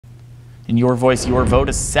In Your Voice, Your Vote,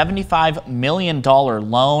 a $75 million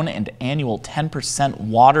loan and annual 10%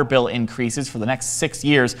 water bill increases for the next 6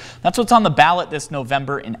 years. That's what's on the ballot this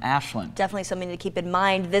November in Ashland. Definitely something to keep in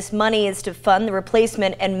mind. This money is to fund the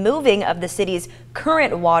replacement and moving of the city's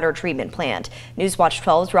current water treatment plant. Newswatch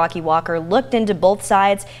 12's Rocky Walker looked into both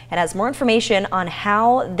sides and has more information on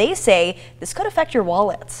how they say this could affect your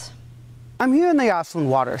wallets. I'm here in the Ashland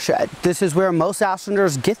watershed. This is where most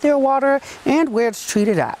Ashlanders get their water and where it's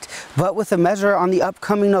treated at. But with a measure on the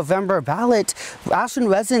upcoming November ballot, Ashland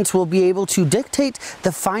residents will be able to dictate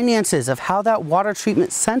the finances of how that water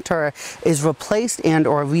treatment center is replaced and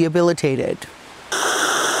or rehabilitated.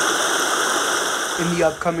 In the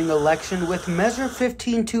upcoming election, with Measure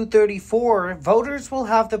 15234, voters will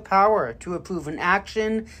have the power to approve an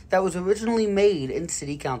action that was originally made in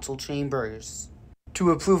city council chambers.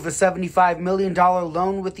 To approve a $75 million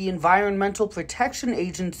loan with the Environmental Protection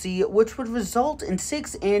Agency, which would result in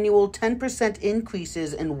 6 annual 10%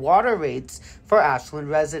 increases in water rates for Ashland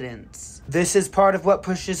residents. This is part of what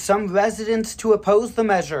pushes some residents to oppose the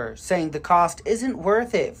measure, saying the cost isn't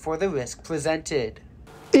worth it for the risk presented.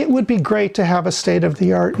 It would be great to have a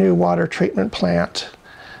state-of-the-art new water treatment plant.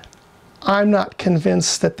 I'm not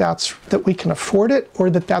convinced that we can afford it or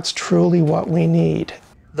that that's truly what we need.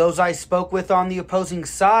 Those I spoke with on the opposing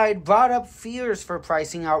side brought up fears for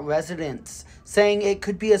pricing out residents, saying it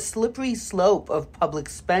could be a slippery slope of public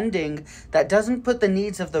spending that doesn't put the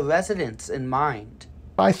needs of the residents in mind.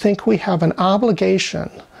 I think we have an obligation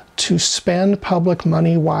to spend public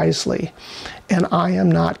money wisely, and I am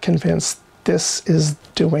not convinced this is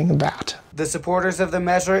doing that. The supporters of the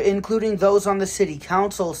measure, including those on the city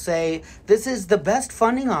council, say this is the best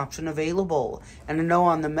funding option available, and a no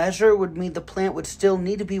on the measure would mean the plant would still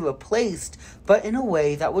need to be replaced, but in a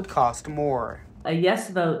way that would cost more. A yes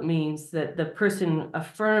vote means that the person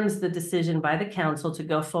affirms the decision by the council to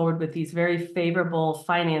go forward with these very favorable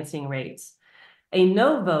financing rates. A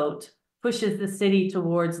no vote pushes the city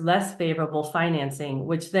towards less favorable financing,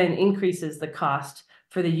 which then increases the cost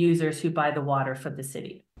for the users who buy the water from the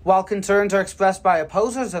city. While concerns are expressed by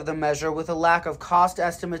opposers of the measure with a lack of cost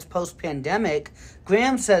estimates post-pandemic,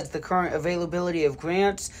 Graham says the current availability of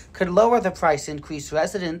grants could lower the price increase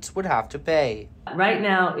residents would have to pay. Right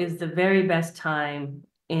now is the very best time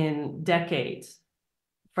in decades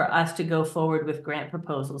for us to go forward with grant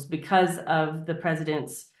proposals because of the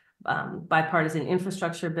president's bipartisan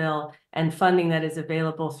infrastructure bill and funding that is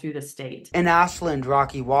available through the state. In Ashland,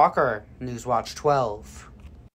 Rocky Walker, Newswatch 12.